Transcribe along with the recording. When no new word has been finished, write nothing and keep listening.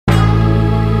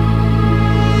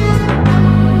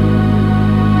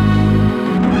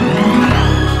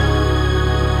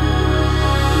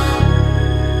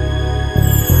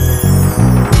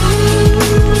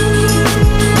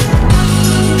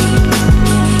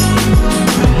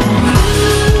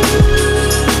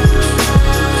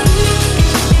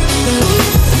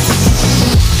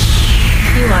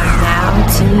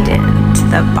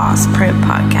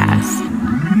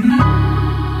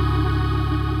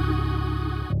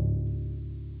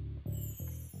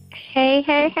Hey,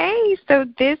 hey, hey. So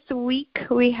this week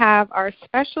we have our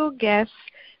special guest,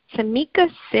 Tamika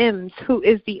Sims, who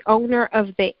is the owner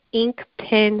of the Ink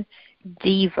Pen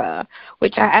Diva,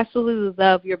 which I absolutely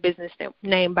love your business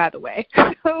name, by the way.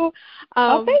 So,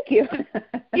 thank you.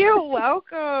 You're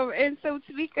welcome. And so,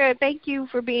 Tamika, thank you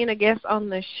for being a guest on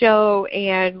the show,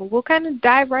 and we'll kind of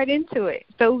dive right into it.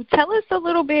 So tell us a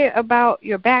little bit about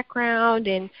your background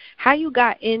and how you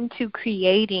got into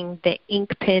creating the Ink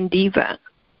Pen Diva.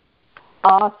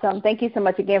 Awesome. Thank you so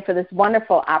much again for this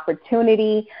wonderful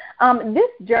opportunity. This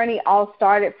journey all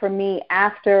started for me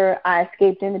after I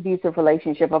escaped an abusive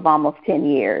relationship of almost 10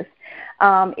 years.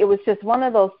 It was just one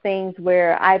of those things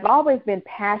where I've always been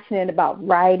passionate about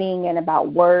writing and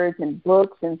about words and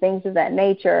books and things of that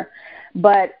nature.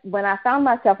 But when I found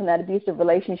myself in that abusive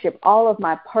relationship, all of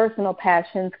my personal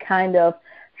passions kind of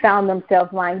found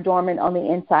themselves lying dormant on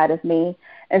the inside of me.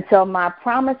 And so my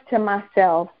promise to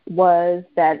myself was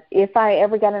that if I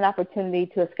ever got an opportunity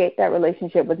to escape that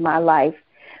relationship with my life,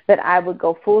 that I would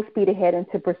go full speed ahead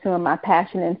into pursuing my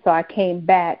passion. And so I came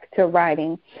back to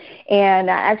writing. And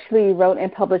I actually wrote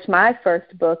and published my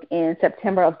first book in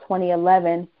September of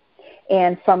 2011.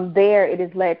 And from there, it has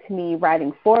led to me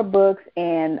writing 4 books.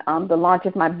 And the launch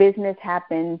of my business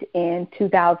happened in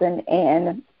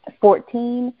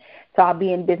 2014. So I'll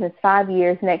be in business 5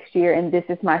 years next year, and this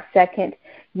is my second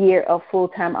year of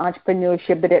full-time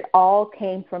entrepreneurship. But it all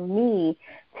came from me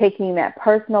taking that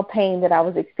personal pain that I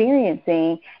was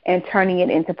experiencing and turning it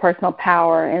into personal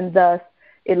power, and thus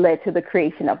it led to the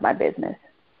creation of my business.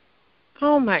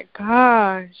 Oh, my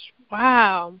gosh.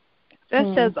 Wow. That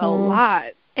says a lot.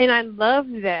 And I love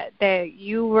that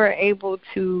you were able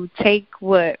to take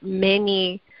what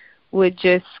many would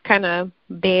just kind of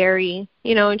bury,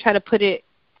 and try to put it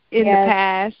in the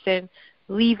past and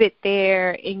leave it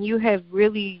there, and you have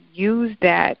really used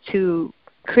that to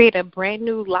create a brand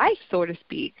new life, so to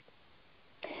speak.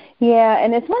 Yeah,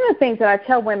 and it's one of the things that I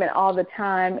tell women all the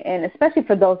time, and especially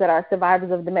for those that are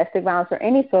survivors of domestic violence or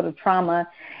any sort of trauma,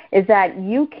 is that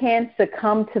you can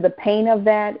succumb to the pain of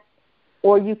that,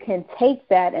 or you can take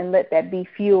that and let that be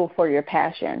fuel for your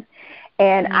passion.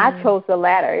 And I chose the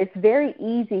latter. It's very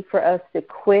easy for us to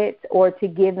quit or to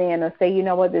give in or say, you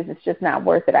know what, this is just not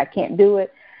worth it. I can't do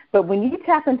it. But when you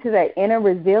tap into that inner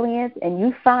resilience and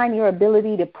you find your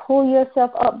ability to pull yourself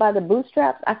up by the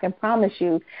bootstraps, I can promise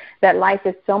you that life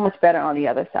is so much better on the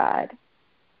other side.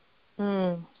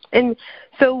 And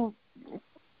so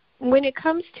when it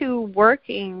comes to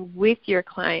working with your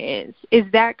clients, is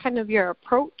that kind of your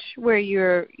approach where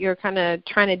you're kind of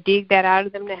trying to dig that out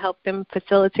of them to help them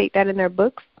facilitate that in their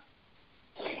books?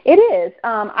 It is.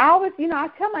 I always, I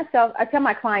tell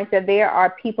my clients that there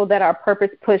are people that are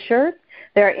purpose pushers.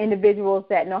 There are individuals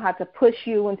that know how to push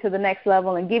you into the next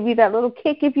level and give you that little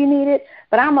kick if you need it.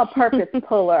 But I'm a purpose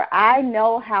puller. I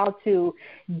know how to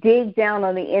dig down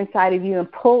on the inside of you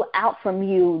and pull out from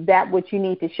you that which you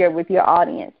need to share with your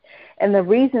audience. And the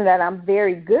reason that I'm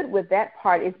very good with that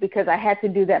part is because I had to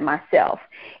do that myself.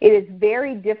 It is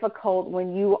very difficult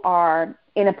when you are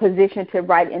in a position to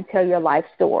write and tell your life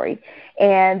story.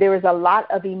 And there is a lot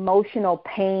of emotional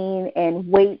pain and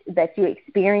weight that you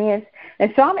experience.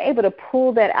 And so I'm able to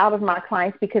pull that out of my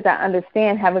clients because I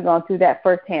understand having gone through that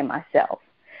firsthand myself.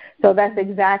 So that's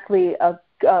exactly a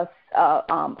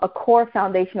core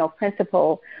foundational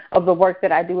principle of the work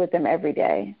that I do with them every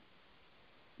day.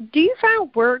 Do you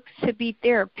find work to be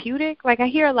therapeutic? Like I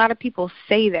hear a lot of people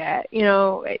say that,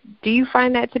 do you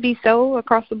find that to be so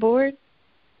across the board?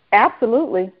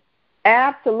 Absolutely.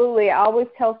 Absolutely. I always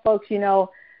tell folks, no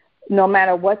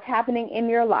matter what's happening in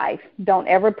your life, don't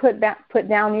ever put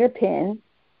down your pen.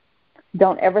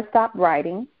 Don't ever stop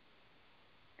writing.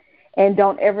 And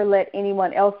don't ever let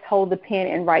anyone else hold the pen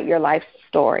and write your life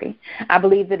story. I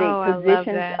believe that it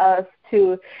positions us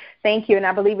to, thank you, and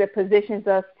I believe it positions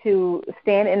us to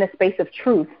stand in a space of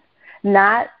truth,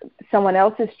 not someone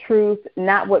else's truth,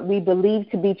 not what we believe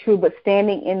to be true, but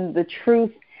standing in the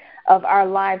truth of our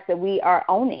lives that we are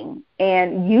owning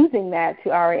and using that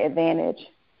to our advantage.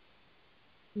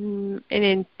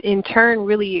 And in turn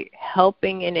really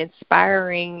helping and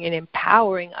inspiring and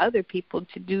empowering other people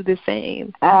to do the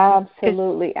same.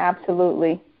 Absolutely,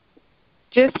 absolutely.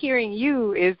 Just hearing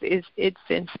you it's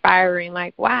inspiring,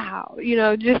 like, wow,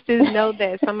 just to know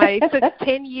that somebody took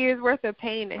 10 years worth of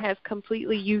pain and has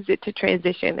completely used it to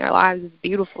transition their lives is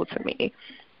beautiful to me.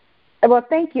 Well,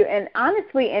 thank you. And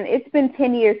honestly, and it's been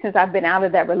 10 years since I've been out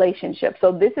of that relationship.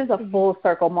 So this is a full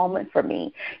circle moment for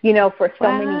me. For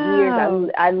so many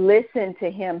years, I listened to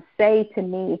him say to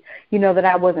me, that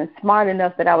I wasn't smart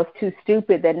enough, that I was too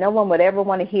stupid, that no one would ever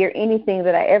want to hear anything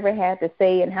that I ever had to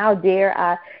say. And how dare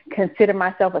I consider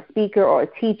myself a speaker or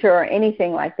a teacher or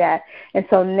anything like that. And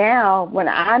so now when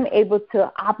I'm able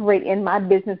to operate in my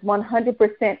business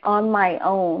 100% on my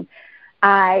own,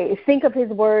 I think of his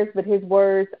words, but his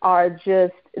words are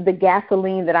just the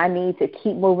gasoline that I need to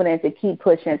keep moving and to keep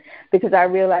pushing, because I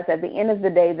realize at the end of the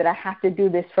day that I have to do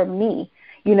this for me,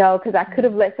 because I could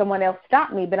have let someone else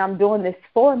stop me, but I'm doing this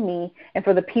for me and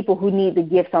for the people who need the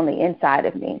gifts on the inside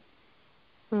of me.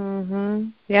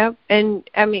 Yep. And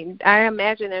I mean, I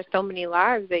imagine there's so many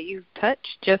lives that you've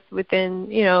touched just within,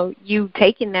 you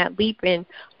taking that leap and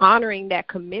honoring that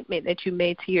commitment that you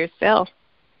made to yourself.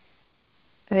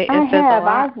 I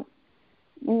have.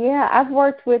 I've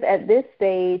worked with, at this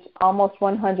stage, almost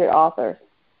 100 authors.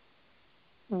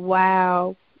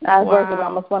 Wow. I've worked with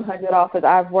almost 100 authors.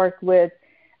 I've worked with,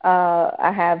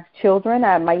 I have children.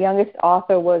 My youngest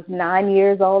author was 9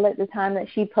 years old at the time that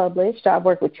she published. I've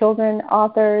worked with children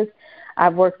authors.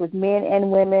 I've worked with men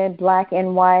and women, black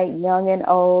and white, young and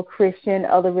old, Christian,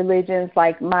 other religions.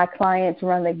 Like, my clients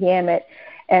run the gamut.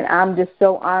 And I'm just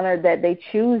so honored that they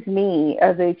chose me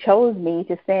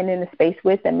to stand in the space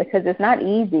with them, because it's not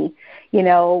easy,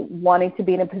 wanting to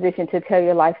be in a position to tell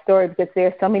your life story, because there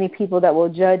are so many people that will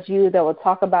judge you, that will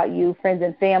talk about you. Friends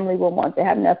and family will want to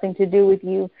have nothing to do with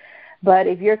you. But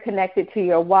if you're connected to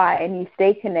your why and you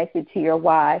stay connected to your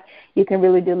why, you can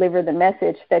really deliver the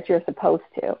message that you're supposed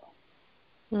to.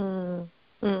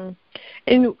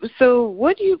 And so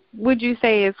what would you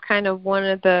say is kind of one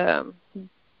of the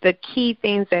key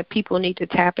things that people need to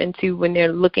tap into when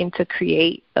they're looking to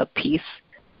create a piece?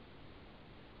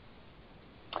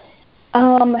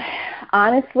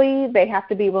 Honestly, they have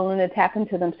to be willing to tap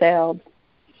into themselves.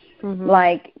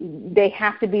 Like, they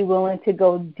have to be willing to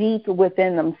go deep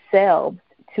within themselves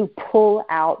to pull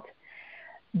out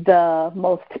the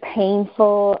most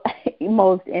painful,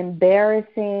 most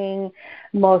embarrassing,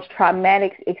 most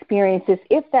traumatic experiences,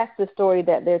 if that's the story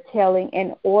that they're telling,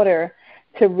 in order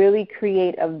to really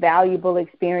create a valuable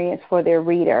experience for their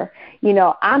reader.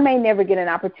 I may never get an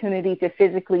opportunity to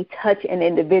physically touch an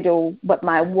individual, but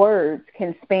my words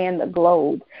can span the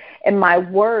globe. And my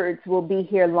words will be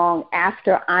here long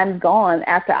after I'm gone,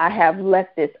 after I have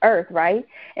left this earth, right?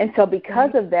 And so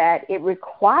because of that, it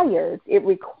requires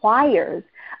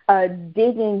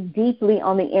digging deeply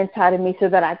on the inside of me so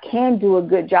that I can do a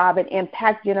good job and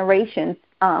impact generations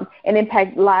and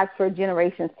impact lives for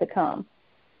generations to come.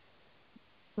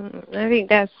 I think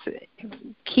that's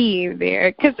key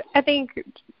there, because I think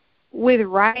with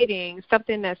writing,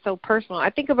 something that's so personal,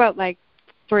 I think about, like,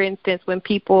 for instance, when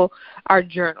people are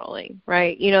journaling,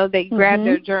 right? They grab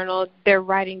their journal, they're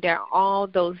writing down all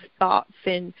those thoughts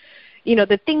and,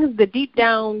 the deep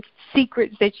down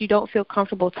secrets that you don't feel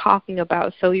comfortable talking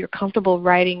about, so you're comfortable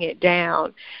writing it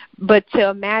down. But to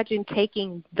imagine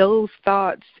taking those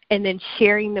thoughts and then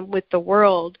sharing them with the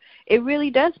world, it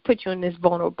really does put you in this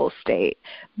vulnerable state.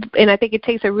 And I think it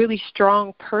takes a really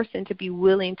strong person to be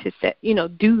willing to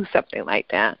do something like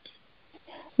that.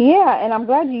 Yeah, and I'm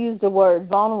glad you used the word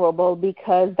vulnerable,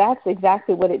 because that's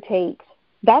exactly what it takes.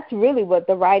 That's really what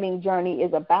the writing journey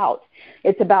is about.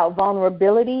 It's about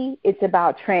vulnerability. It's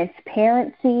about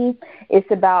transparency. It's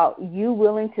about you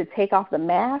willing to take off the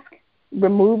mask,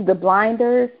 remove the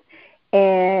blinders,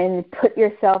 and put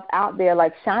yourself out there,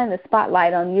 like shine the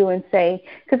spotlight on you and say,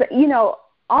 because,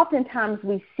 oftentimes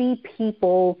we see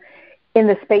people in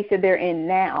the space that they're in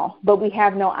now, but we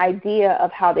have no idea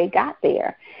of how they got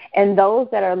there. And those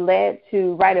that are led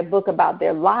to write a book about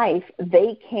their life,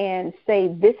 they can say,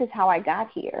 this is how I got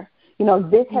here.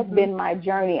 This has been my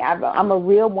journey. I'm a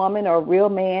real woman or a real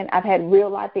man. I've had real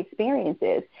life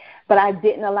experiences, but I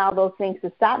didn't allow those things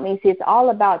to stop me. See, it's all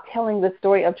about telling the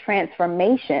story of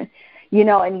transformation. And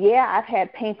I've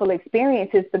had painful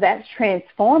experiences, but that's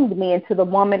transformed me into the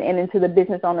woman and into the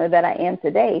business owner that I am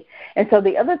today. And so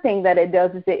the other thing that it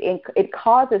does is it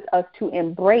causes us to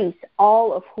embrace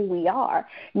all of who we are.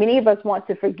 Many of us want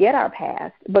to forget our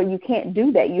past, but you can't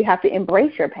do that. You have to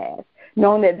embrace your past,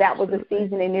 knowing that that was a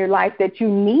season in your life that you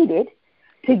needed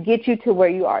to get you to where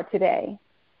you are today.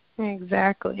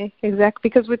 Exactly.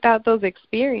 Because without those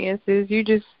experiences,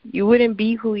 you wouldn't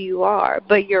be who you are.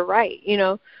 But you're right.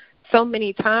 So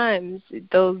many times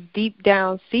those deep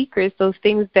down secrets, those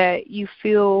things that you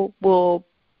feel will,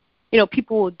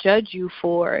 people will judge you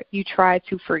for, you try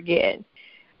to forget.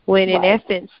 When in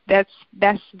essence, that's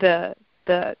the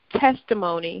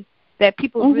testimony that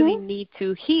people really need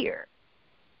to hear.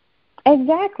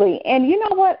 Exactly. And you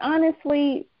know what?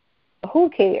 Honestly, who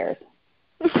cares?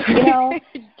 That's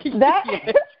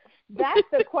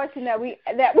the question that we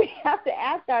have to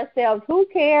ask ourselves. Who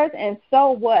cares, and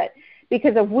so what?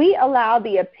 Because if we allow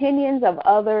the opinions of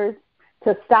others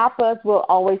to stop us, we'll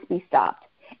always be stopped.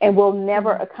 and we'll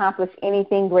never accomplish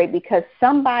anything great because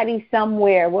somebody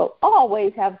somewhere will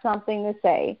always have something to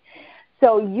say.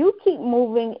 So you keep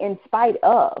moving in spite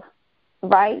of,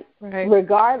 right?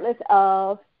 Regardless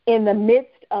of, in the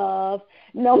midst of,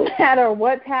 no matter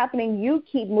what's happening, you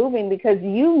keep moving because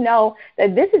you know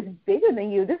that this is bigger than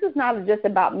you. This is not just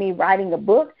about me writing a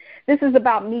book. This is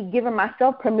about me giving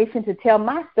myself permission to tell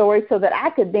my story so that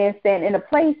I could then stand in a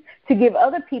place to give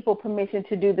other people permission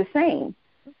to do the same.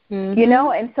 You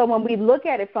know, and so when we look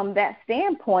at it from that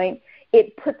standpoint,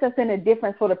 it puts us in a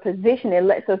different sort of position. It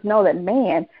lets us know that,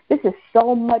 man, this is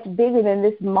so much bigger than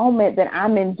this moment that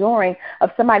I'm enduring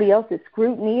of somebody else's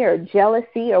scrutiny or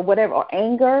jealousy or whatever, or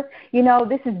anger. You know,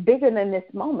 this is bigger than this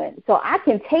moment. So I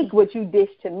can take what you dish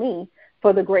to me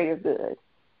for the greater good.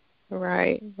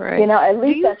 Right. You know, at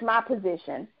least that's my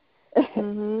position.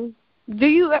 Do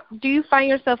you find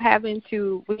yourself having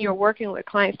to, when you're working with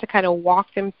clients, to kind of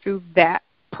walk them through that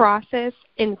process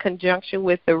in conjunction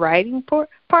with the writing part?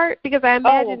 Because I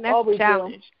imagine that's a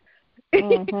challenge.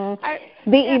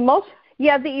 The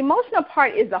emotional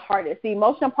part is the hardest. The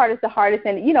emotional part is the hardest.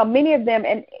 And, you know, many of them,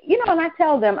 and, you know, and I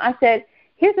tell them, I said,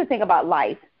 here's the thing about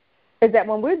life, is that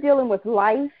when we're dealing with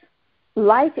life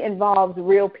involves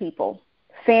real people,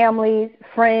 families,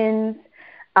 friends,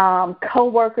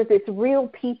 co-workers. It's real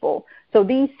people. So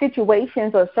these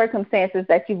situations or circumstances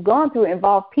that you've gone through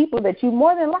involve people that you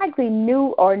more than likely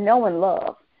knew or know and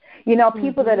love. You know,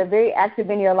 people that are very active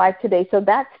in your life today. So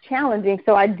that's challenging.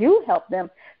 So I do help them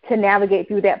to navigate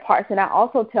through that part. And I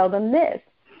also tell them this.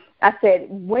 I said,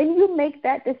 when you make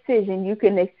that decision, you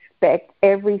can expect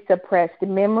every suppressed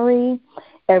memory,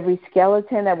 every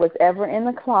skeleton that was ever in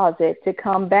the closet to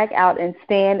come back out and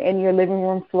stand in your living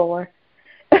room floor.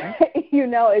 You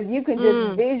know, if you can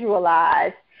just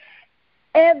visualize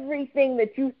everything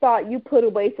that you thought you put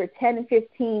away for 10,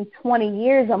 15, 20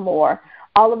 years or more,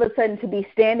 all of a sudden to be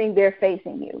standing there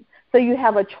facing you. So you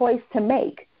have a choice to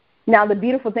make. Now, the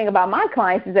beautiful thing about my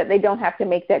clients is that they don't have to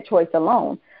make that choice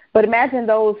alone. But imagine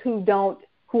those who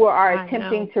are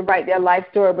attempting to write their life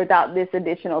story without this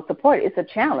additional support. It's a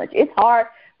challenge. It's hard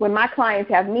when my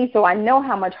clients have me, so I know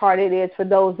how much harder it is for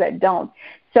those that don't.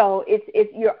 So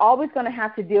you're always going to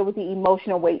have to deal with the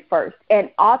emotional weight first, and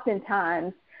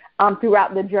oftentimes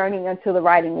throughout the journey until the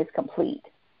writing is complete.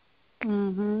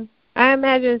 I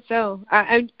imagine so.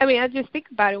 I mean, I just think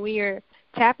about it. When you're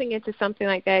tapping into something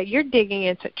like that, you're digging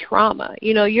into trauma.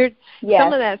 You know,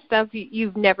 some of that stuff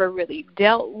you've never really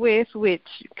dealt with, which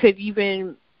could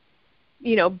even,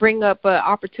 you know, bring up an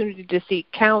opportunity to seek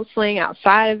counseling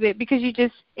outside of it, because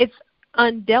it's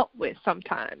undealt with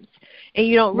sometimes, and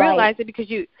you don't realize it because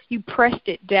you pressed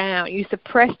it down, you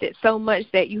suppressed it so much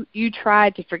that you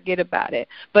tried to forget about it,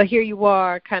 but here you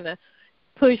are kind of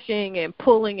pushing and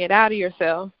pulling it out of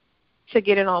yourself to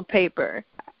get it on paper.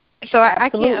 So I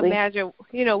can't imagine,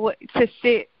 you know, what to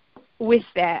sit with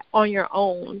that on your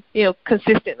own, you know,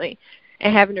 consistently,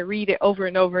 and having to read it over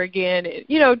and over again and,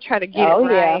 you know, try to get it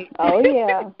right.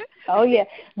 Oh, yeah.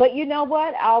 But you know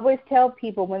what? I always tell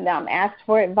people when I'm asked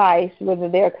for advice, whether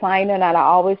they're a client or not, I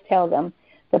always tell them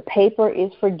the paper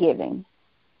is forgiving,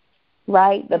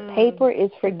 right? The paper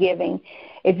is forgiving.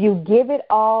 If you give it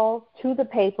all to the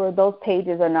paper, those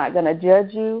pages are not going to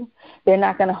judge you. They're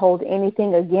not going to hold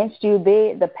anything against you.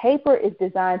 The paper is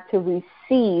designed to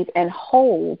receive and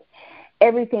hold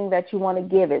everything that you want to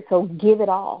give it. So give it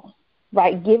all.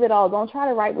 Right, give it all. Don't try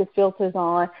to write with filters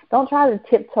on. Don't try to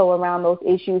tiptoe around those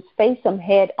issues. Face them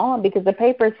head on, because the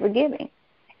paper is forgiving.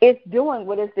 It's doing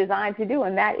what it's designed to do,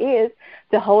 and that is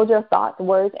to hold your thoughts,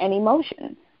 words, and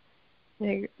emotions.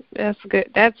 That's good.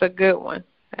 That's a good one.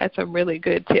 That's a really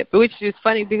good tip, which is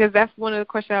funny because that's one of the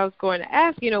questions I was going to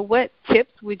ask. You know, what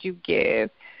tips would you give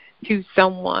to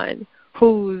someone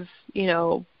who's, you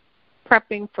know,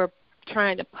 prepping for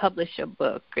trying to publish a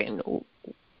book? And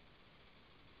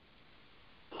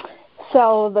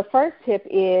so the first tip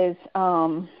is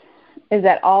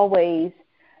that always,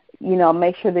 you know,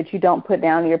 make sure that you don't put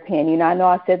down your pen. You know, I know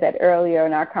I said that earlier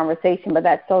in our conversation, but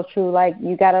that's so true. Like,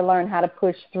 you got to learn how to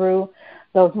push through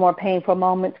those more painful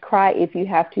moments. Cry if you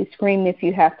have to, scream if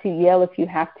you have to, yell if you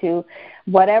have to.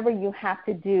 Whatever you have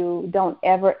to do, don't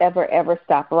ever, ever, ever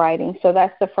stop writing. So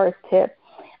that's the first tip.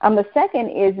 The second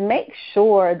is make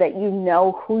sure that you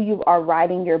know who you are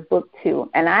writing your book to.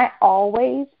 And I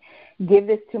always give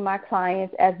this to my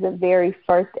clients as the very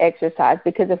first exercise,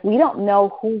 because if we don't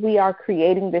know who we are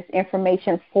creating this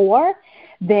information for,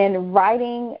 then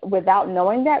writing without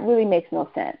knowing that really makes no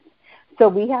sense. So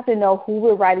we have to know who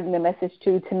we're writing the message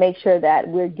to make sure that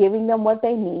we're giving them what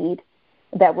they need,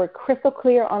 that we're crystal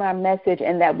clear on our message,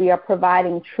 and that we are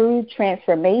providing true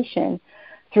transformation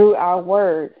through our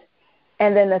words.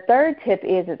 And then the third tip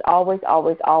is always,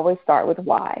 always, always start with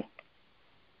why.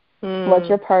 What's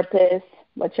your purpose?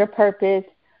 What's your purpose?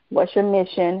 What's your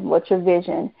mission? What's your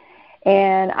vision?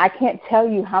 And I can't tell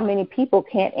you how many people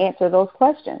can't answer those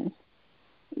questions.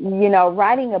 You know,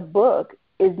 writing a book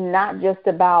is not just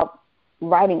about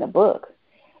writing a book.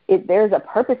 There's a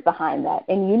purpose behind that,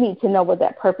 and you need to know what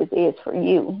that purpose is for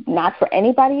you, not for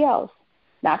anybody else,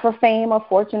 not for fame or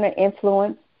fortune or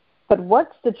influence, but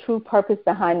what's the true purpose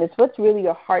behind this? What's really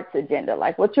your heart's agenda?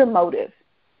 Like, what's your motive?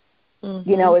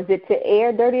 You know, is it to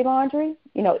air dirty laundry?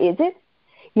 You know, is it?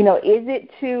 You know, is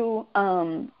it to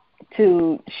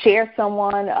share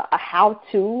someone a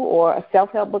how-to or a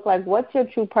self-help book? Like, what's your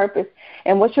true purpose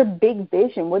and what's your big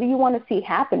vision? What do you want to see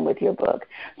happen with your book?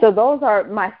 So those are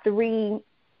my three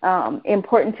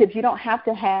important tips. You don't have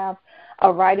to have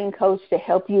a writing coach to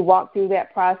help you walk through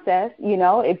that process. You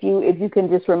know, if you can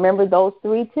just remember those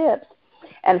three tips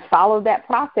and follow that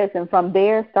process, and from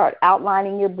there start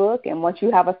outlining your book. And once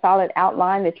you have a solid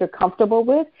outline that you're comfortable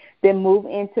with, then move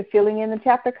into filling in the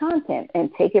chapter content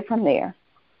and take it from there.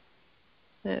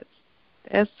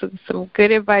 That's some good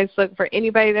advice. Look, for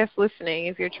anybody that's listening,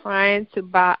 if you're trying to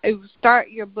start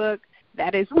your book,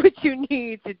 that is what you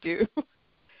need to do.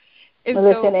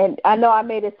 Listen, and I know I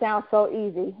made it sound so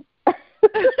easy.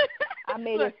 I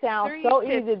made it sound so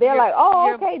easy. They're like,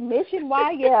 oh, okay, mission,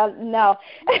 why? Yeah, no.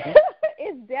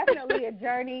 It's definitely a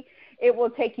journey. It will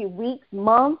take you weeks,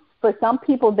 months. For some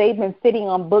people, they've been sitting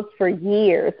on books for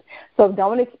years. So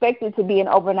don't expect it to be an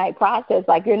overnight process.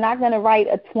 Like, you're not going to write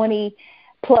a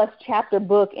 20-plus chapter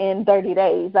book in 30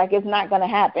 days. Like, it's not going to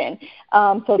happen.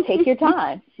 So take your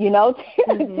time, you know.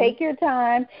 Take your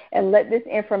time and let this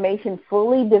information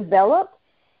fully develop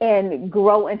and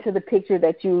grow into the picture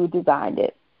that you designed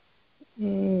it.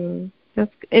 And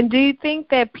do you think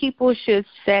that people should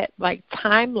set, like,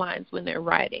 timelines when they're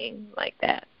writing like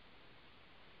that?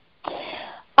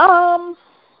 I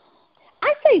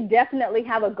say definitely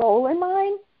have a goal in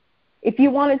mind. If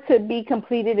you want it to be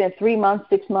completed in 3 months,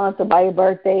 6 months, or by your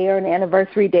birthday or an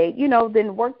anniversary date, you know,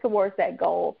 then work towards that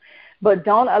goal. But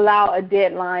don't allow a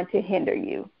deadline to hinder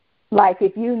you. Like,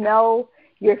 if you know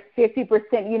you're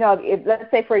 50%, you know, if, let's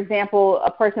say, for example,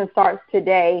 a person starts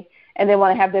today and they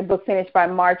want to have their book finished by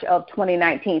March of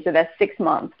 2019, so that's 6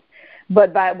 months.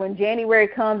 But by when January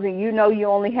comes and you know you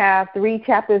only have 3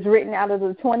 chapters written out of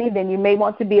the 20, then you may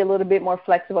want to be a little bit more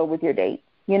flexible with your date.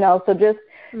 You know, so just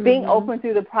being open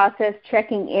through the process,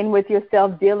 checking in with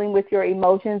yourself, dealing with your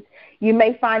emotions. You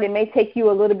may find it may take you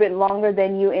a little bit longer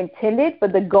than you intended,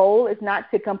 but the goal is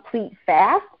not to complete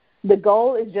fast. The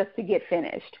goal is just to get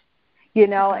finished, you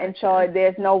know, and so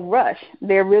there's no rush.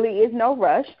 There really is no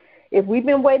rush. If we've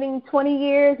been waiting 20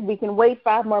 years, we can wait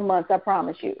 5 more months, I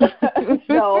promise you.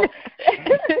 so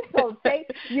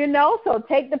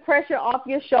take the pressure off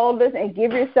your shoulders and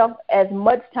give yourself as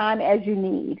much time as you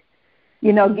need.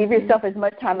 You know, give yourself as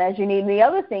much time as you need. And the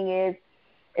other thing is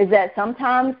that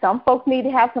sometimes some folks need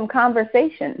to have some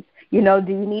conversations. You know,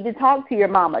 do you need to talk to your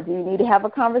mama? Do you need to have a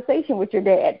conversation with your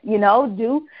dad? You know,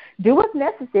 do what's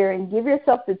necessary and give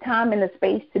yourself the time and the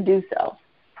space to do so.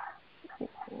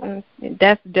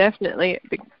 That's definitely,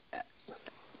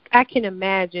 I can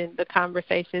imagine the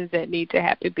conversations that need to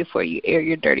happen before you air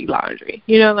your dirty laundry.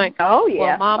 You know, like, oh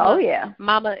yeah, well,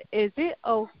 Mama, is it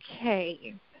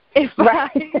okay if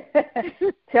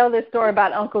tell this story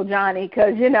about Uncle Johnny?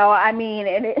 Because, you know, I mean,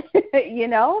 and it, you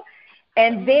know,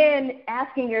 and then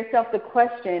asking yourself the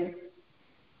question,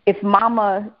 if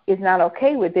Mama is not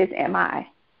okay with this, am I?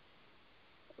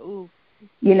 Ooh.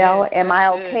 You know, am I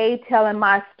okay telling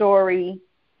my story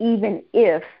even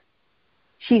if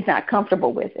she's not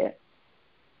comfortable with it?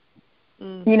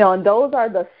 You know, and those are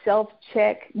the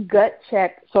self-check, gut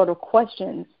check sort of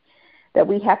questions that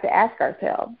we have to ask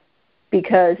ourselves.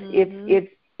 Because if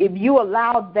you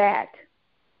allow that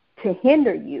to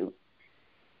hinder you,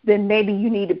 then maybe you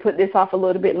need to put this off a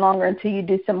little bit longer until you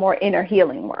do some more inner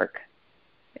healing work.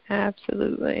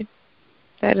 Absolutely.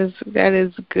 That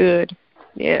is good.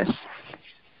 Yes.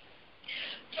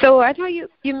 So I know you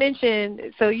mentioned,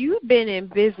 so you've been in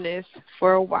business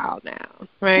for a while now,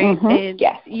 right? And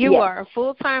yes. You are a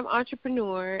full-time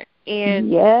entrepreneur.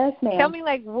 And yes, ma'am. Tell me,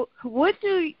 like, what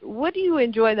do you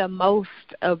enjoy the most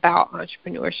about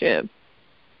entrepreneurship?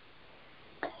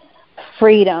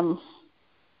 Freedom.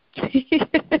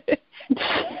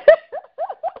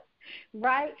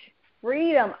 Right?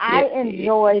 Freedom. I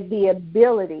enjoy the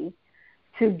ability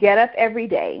to get up every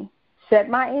day, set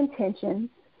my intentions,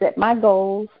 set my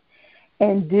goals,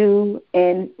 and do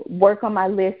and work on my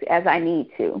list as I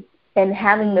need to, and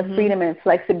having the freedom and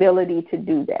flexibility to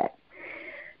do that.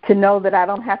 to know that I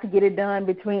don't have to get it done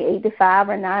between 8 to 5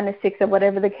 or 9 to 6 or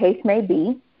whatever the case may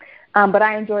be. But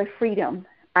I enjoy freedom.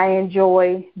 I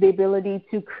enjoy the ability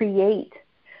to create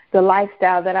the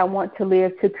lifestyle that I want to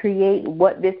live, to create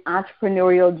what this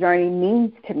entrepreneurial journey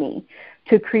means to me,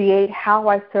 to create how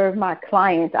I serve my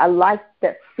clients. I like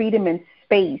that freedom and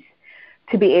space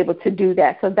to be able to do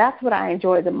that. So that's what I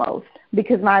enjoy the most,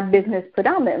 because my business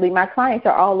predominantly, my clients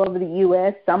are all over the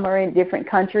U.S., some are in different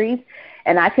countries,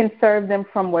 and I can serve them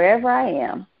from wherever I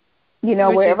am, you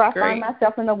know, wherever I find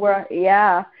myself in the world.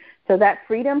 Yeah. So that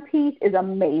freedom piece is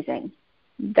amazing.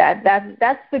 That's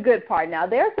the good part. Now,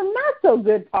 there are some not so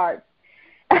good parts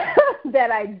that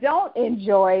I don't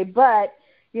enjoy, but,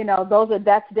 you know,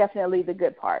 that's definitely the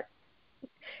good part.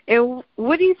 And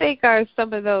what do you think are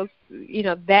some of those, you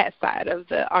know, that side of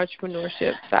the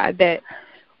entrepreneurship side, that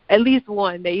at least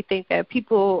one that you think that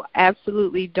people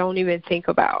absolutely don't even think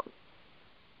about?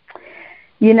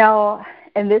 You know,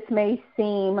 and this may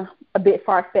seem a bit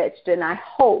far-fetched, and I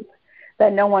hope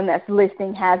that no one that's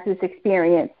listening has this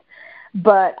experience,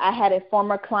 but I had a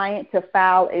former client to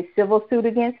file a civil suit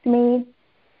against me,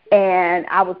 and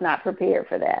I was not prepared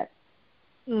for that.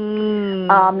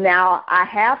 Now, I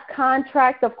have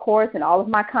contracts, of course, and all of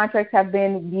my contracts have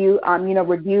been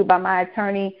reviewed by my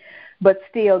attorney, but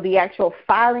still the actual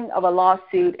filing of a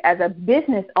lawsuit as a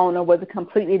business owner was a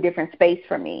completely different space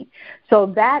for me. So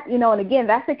that, you know, and again,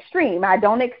 that's extreme. I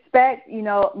don't expect, you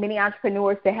know, many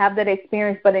entrepreneurs to have that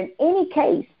experience, but in any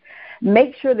case,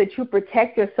 make sure that you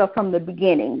protect yourself from the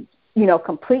beginning. You know,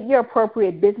 complete your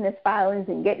appropriate business filings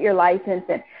and get your license,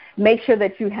 and make sure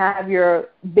that you have your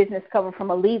business covered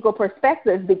from a legal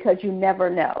perspective, because you never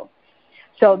know.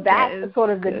 So that's sort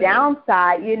of the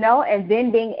downside, you know, and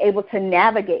then being able to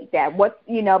navigate that.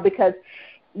 Because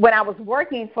when I was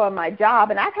working for my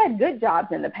job, and I've had good jobs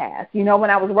in the past, you know, when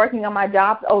I was working on my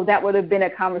job, that would have been a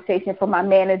conversation for my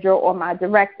manager or my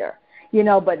director, you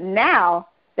know, but now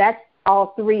that's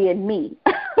all three in me,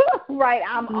 right?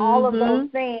 I'm all of those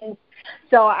things.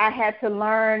 So I had to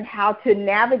learn how to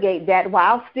navigate that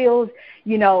while still,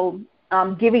 you know,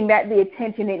 giving that the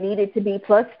attention it needed to be,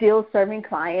 plus still serving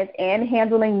clients and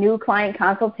handling new client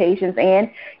consultations. And,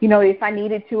 you know, if I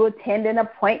needed to attend an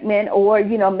appointment or,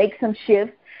 you know, make some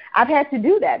shifts, I've had to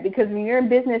do that, because when you're in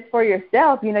business for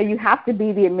yourself, you know, you have to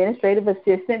be the administrative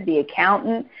assistant, the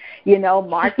accountant, you know,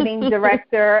 marketing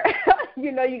director.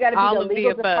 You know, you got to be the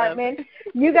legal department.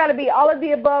 You got to be all of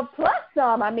the above plus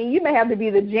some. I mean, you may have to be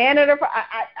the janitor.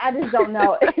 I just don't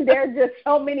know. There are just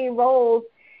so many roles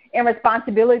and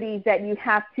responsibilities that you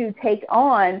have to take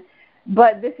on.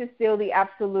 But this is still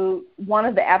one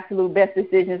of the absolute best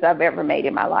decisions I've ever made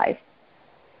in my life.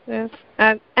 Yes,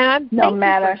 and thank you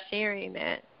for sharing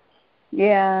that.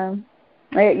 Yeah,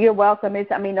 you're welcome.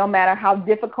 No matter how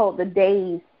difficult the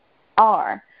days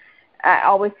are, I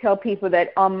always tell people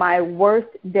that on my worst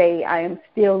day, I am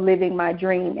still living my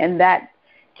dream, and that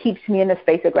keeps me in a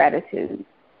space of gratitude.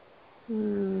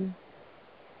 And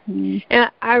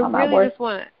I really just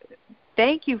want to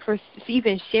thank you for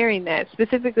even sharing that,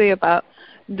 specifically about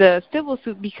the civil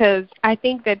suit, because I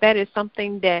think that is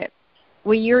something that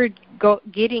when you're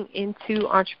getting into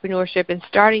entrepreneurship and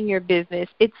starting your business,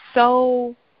 it's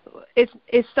so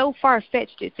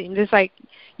far-fetched, it seems. It's like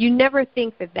you never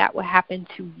think that would happen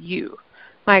to you.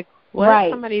 Like, what? Right.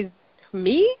 Somebody's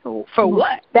me? For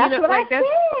what? That's what I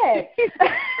said.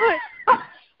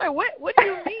 Like, what do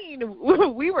you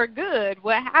mean? We were good.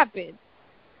 What happened?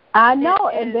 I know.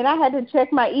 And then I had to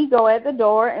check my ego at the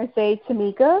door and say,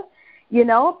 Tamika, you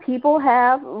know, people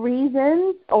have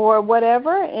reasons or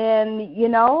whatever, and, you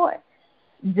know,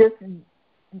 just,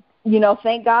 you know,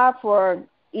 thank God for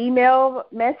email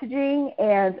messaging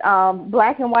and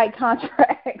black and white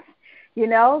contracts, you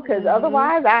know, because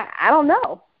otherwise I don't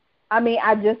know. I mean,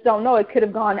 I just don't know. It could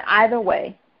have gone either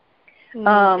way.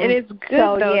 And it's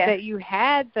good, that you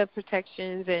had the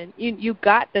protections and you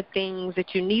got the things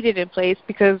that you needed in place,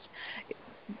 because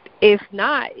if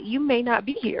not, you may not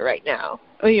be here right now,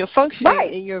 or you're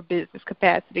functioning in your business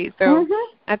capacity. So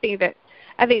I think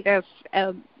that's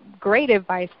great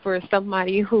advice for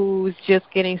somebody who's just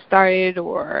getting started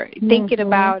or thinking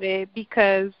about it,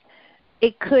 because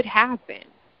it could happen.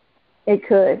 It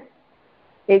could,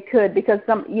 because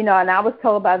and I was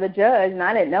told by the judge, and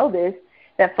I didn't know this,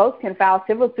 that folks can file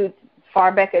civil suits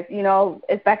far back as, you know,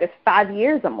 as back as 5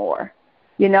 years or more,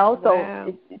 you know.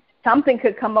 So something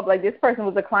could come up. Like, this person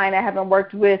was a client I haven't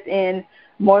worked with in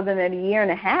more than a year and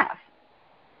a half.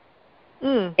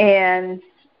 And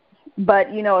But,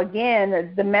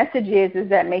 again, the message is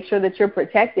that make sure that you're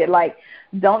protected. Like,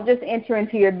 don't just enter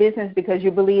into your business because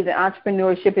you believe that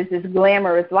entrepreneurship is this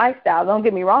glamorous lifestyle. Don't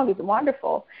get me wrong, it's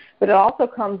wonderful. But it also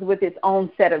comes with its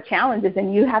own set of challenges,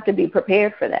 and you have to be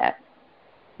prepared for that.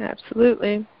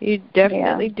 Absolutely. You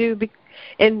definitely do.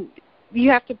 And you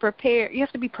have to prepare. You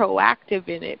have to be proactive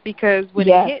in it, because when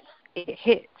it hits, it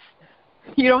hits.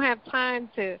 You don't have time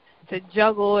to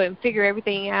juggle and figure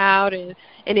everything out. And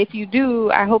if you do,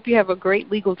 I hope you have a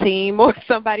great legal team or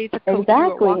somebody to coach you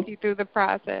or walk you through the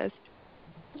process.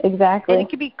 Exactly. And it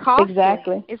can be costly.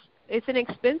 Exactly. It's an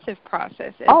expensive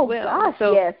process as well. Oh, gosh,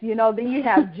 yes. Then you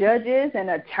have judges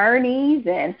and attorneys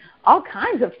and all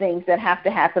kinds of things that have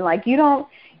to happen. Like,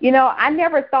 I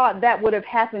never thought that would have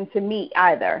happened to me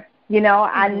either.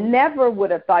 I never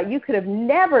would have thought. You could have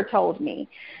never told me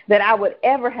that I would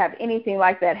ever have anything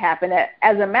like that happen.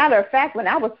 As a matter of fact, when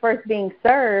I was first being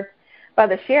served by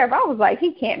the sheriff, I was like,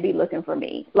 he can't be looking for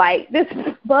me. Like, this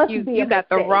must be a mistake. You got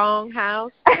the wrong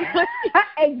house.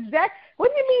 Exactly.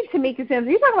 What do you mean, Tamika Sims?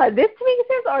 Are you talking about this Tamika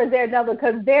Sims, or is there another?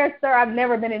 Because there, sir, I've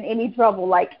never been in any trouble.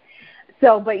 Like,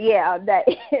 so, but yeah,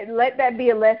 let that be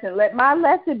a lesson. Let my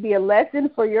lesson be a lesson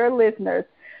for your listeners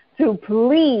to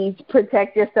please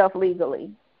protect yourself legally.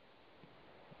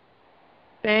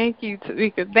 Thank you,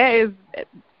 Tamika. That is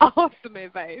awesome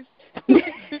advice.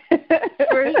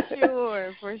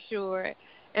 For sure.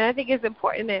 And I think it's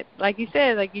important that, like you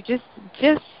said, like you just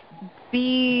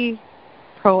be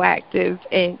proactive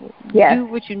and do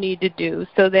what you need to do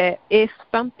so that if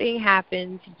something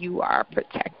happens, you are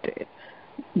protected.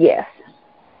 Yes.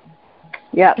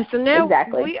 Yeah. So now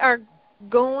we are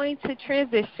going to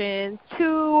transition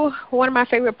to one of my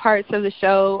favorite parts of the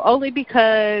show, only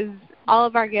because all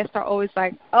of our guests are always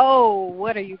like, oh,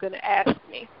 what are you going to ask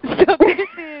me? So this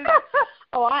is...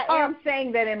 Oh, I am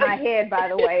saying that in my head, by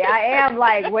the way. I am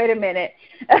like, wait a minute.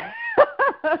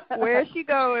 Where is she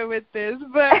going with this?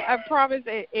 But I promise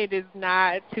it is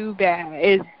not too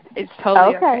bad. It's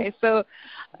totally okay. So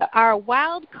our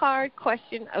wild card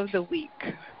question of the week,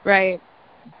 right?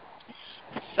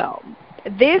 So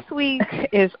this week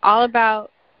is all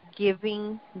about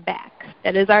giving back.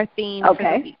 That is our theme for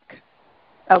the week.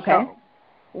 Okay. So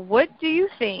what do you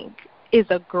think is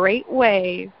a great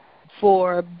way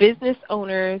for business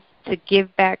owners to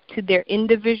give back to their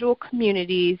individual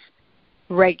communities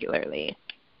regularly?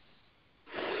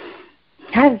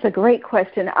 That is a great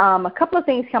question. A couple of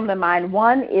things come to mind.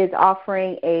 One is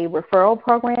offering a referral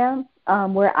program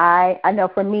where I know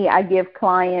for me, I give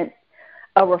clients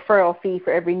a referral fee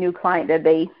for every new client that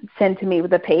they send to me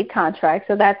with a paid contract.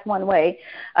 So that's one way.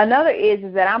 Another is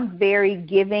that I'm very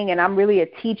giving, and I'm really a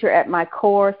teacher at my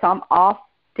core, so I'm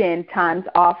oftentimes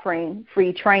offering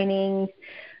free trainings,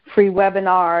 free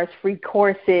webinars, free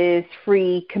courses,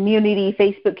 free community,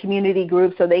 Facebook community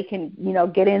groups, so they can,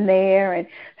 get in there and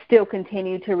still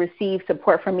continue to receive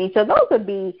support from me. So those would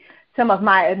be some of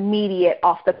my immediate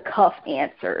off-the-cuff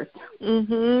answers.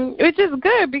 Which is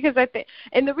good, because I think,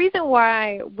 and the reason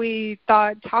why we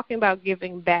thought talking about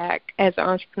giving back as an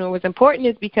entrepreneur was important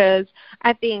is because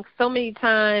I think so many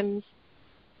times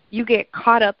you get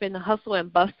caught up in the hustle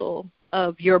and bustle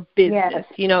of your business,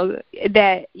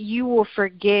 that you will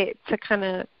forget to kind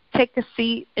of take a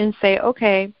seat and say,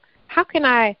 okay, how can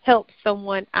I help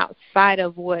someone outside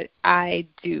of what I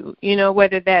do?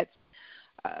 Whether that's,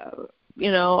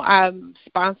 I'm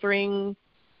sponsoring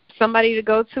somebody to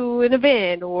go to an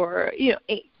event, or,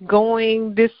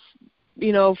 going this,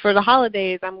 for the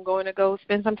holidays, I'm going to go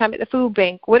spend some time at the food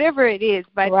bank, whatever it is.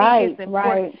 But I think it's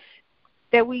important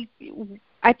that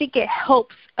I think it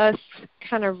helps us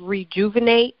kind of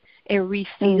rejuvenate and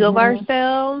refuel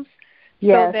ourselves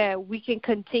so that we can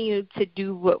continue to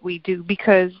do what we do.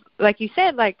 Because, like you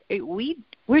said,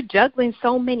 we're juggling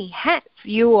so many hats.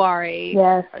 You are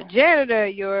a janitor,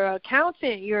 you're an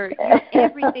accountant, you're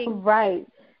everything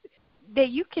that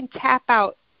you can tap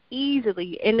out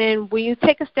easily. And then when you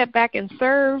take a step back and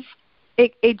serve,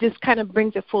 it just kind of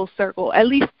brings it full circle, at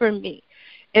least for me.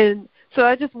 And so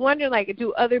I just wonder,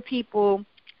 do other people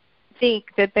think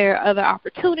that there are other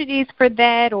opportunities for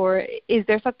that, or is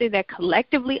there something that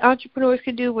collectively entrepreneurs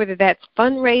can do, whether that's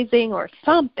fundraising or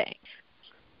something?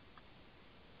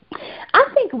 I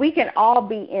think we can all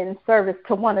be in service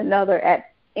to one another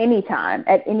at any time,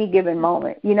 at any given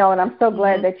moment, and I'm so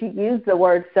glad that you used the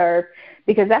word serve,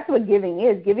 because that's what giving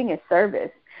is. Giving is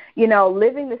service.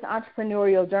 Living this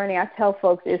entrepreneurial journey, I tell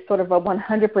folks, is sort of a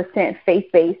 100%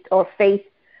 faith-based or faith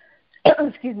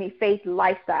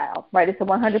lifestyle, right? It's a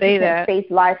 100% faith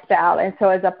lifestyle. And so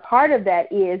as a part of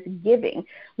that is giving.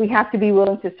 We have to be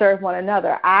willing to serve one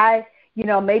another.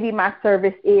 Maybe my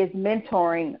service is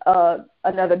mentoring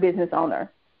another business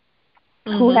owner.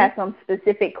 who has some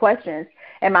specific questions,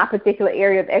 and my particular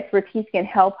area of expertise can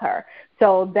help her.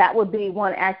 So that would be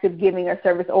one act of giving or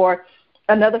service. Or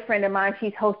another friend of mine,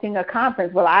 she's hosting a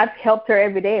conference. Well, I've helped her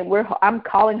every day, and I'm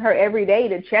calling her every day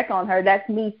to check on her. That's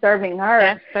me serving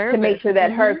her to make sure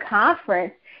that her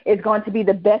conference is going to be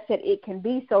the best that it can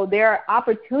be. So there are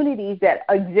opportunities that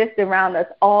exist around us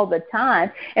all the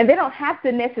time, and they don't have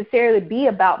to necessarily be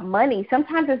about money.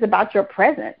 Sometimes it's about your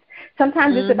presence.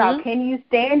 Sometimes it's about, can you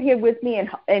stand here with me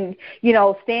and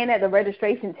stand at the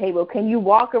registration table? Can you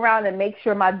walk around and make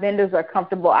sure my vendors are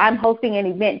comfortable? I'm hosting an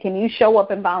event. Can you show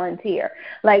up and volunteer?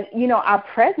 Our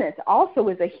presence also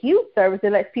is a huge service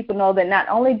that lets people know that not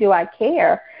only do I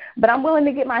care, but I'm willing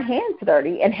to get my hands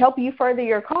dirty and help you further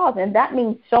your cause, and that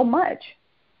means so much.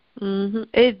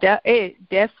 It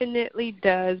definitely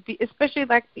does, especially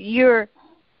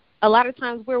a lot of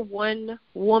times we're one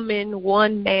woman,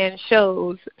 one man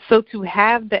shows, so to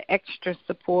have the extra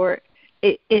support,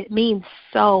 it means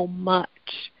so much.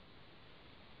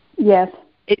 Yes,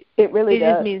 it really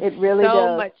does. Just means it really so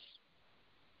does. much.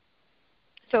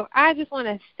 So I just want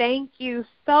to thank you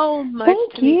so much,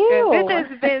 Tamika. This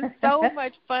has been so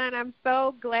much fun. I'm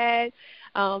so glad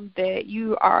that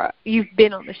you've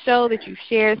been on the show, that you've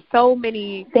shared so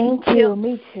many Thank you.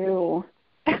 Me too.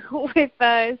 with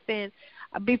us. And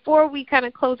before we kind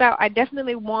of close out, I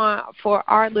definitely want for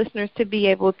our listeners to be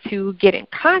able to get in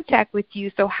contact with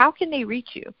you. So how can they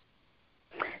reach you?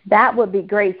 That would be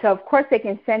great. So, of course, they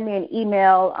can send me an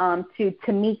email to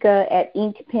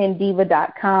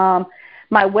Tamika@inkpendiva.com.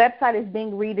 My website is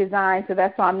being redesigned, so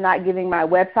that's why I'm not giving my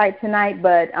website tonight,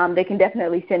 but they can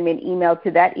definitely send me an email to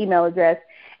that email address.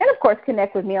 And, of course,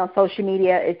 connect with me on social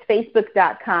media. It's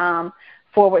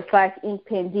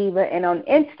facebook.com/InkPenDiva, and on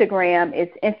Instagram,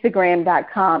 it's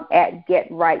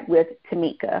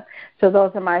instagram.com/GetRightWithTamika. So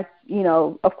those are my,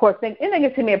 of course, and they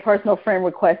can send me a personal friend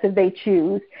request if they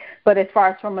choose. But as far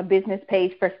as from a business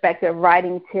page perspective,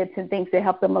 writing tips and things to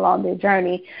help them along their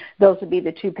journey, those would be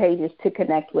the two pages to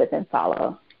connect with and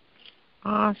follow.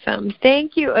 Awesome.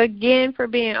 Thank you again for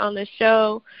being on the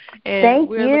show. And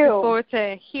we're looking forward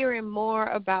to hearing more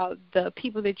about the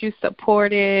people that you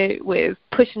supported with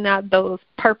pushing out those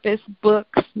purpose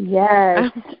books.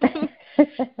 Yes.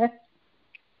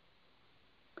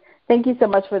 Thank you so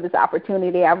much for this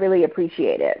opportunity. I really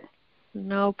appreciate it.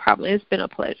 No problem. It's been a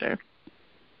pleasure.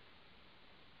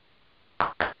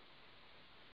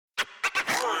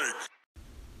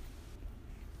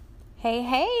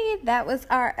 Hey, that was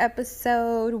our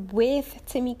episode with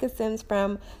Tamika Sims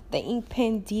from the Ink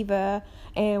Pen Diva,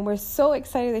 and we're so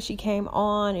excited that she came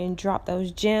on and dropped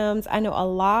those gems. I know a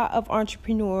lot of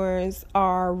entrepreneurs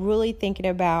are really thinking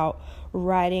about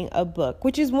writing a book,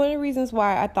 which is one of the reasons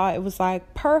why I thought it was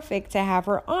perfect to have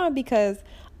her on, because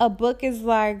a book is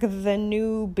like the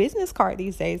new business card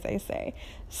these days, they say.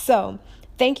 So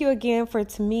thank you again for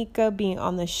Tamika being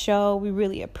on the show. We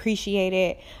really appreciate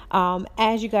it.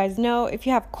 As you guys know, if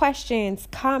you have questions,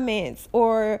 comments,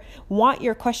 or want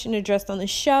your question addressed on the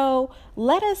show,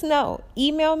 let us know.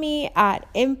 Email me at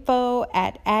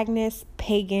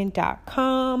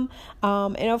info@agnespagan.com.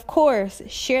 And of course,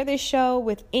 share this show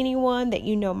with anyone that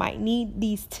you know might need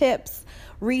these tips,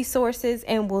 resources,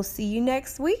 and we'll see you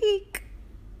next week.